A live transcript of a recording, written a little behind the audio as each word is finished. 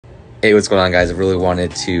Hey, what's going on, guys? I really wanted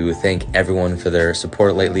to thank everyone for their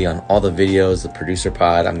support lately on all the videos, the Producer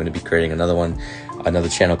Pod. I'm going to be creating another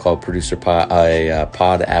channel called Producer Pod,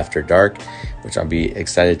 Pod After Dark, which I'll be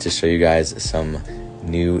excited to show you guys some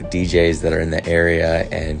new DJs that are in the area,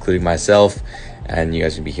 and including myself. And you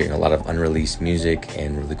guys will be hearing a lot of unreleased music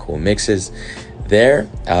and really cool mixes there.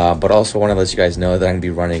 But also want to let you guys know that I'm going to be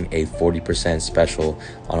running a 40% special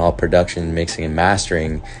on all production, mixing, and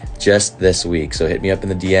mastering just this week. So hit me up in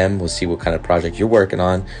the DM. We'll see what kind of project you're working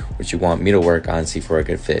on, what you want me to work on, see if we're a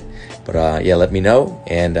good fit. But yeah, let me know,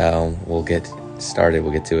 and we'll get started.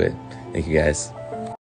 We'll get to it. Thank you, guys.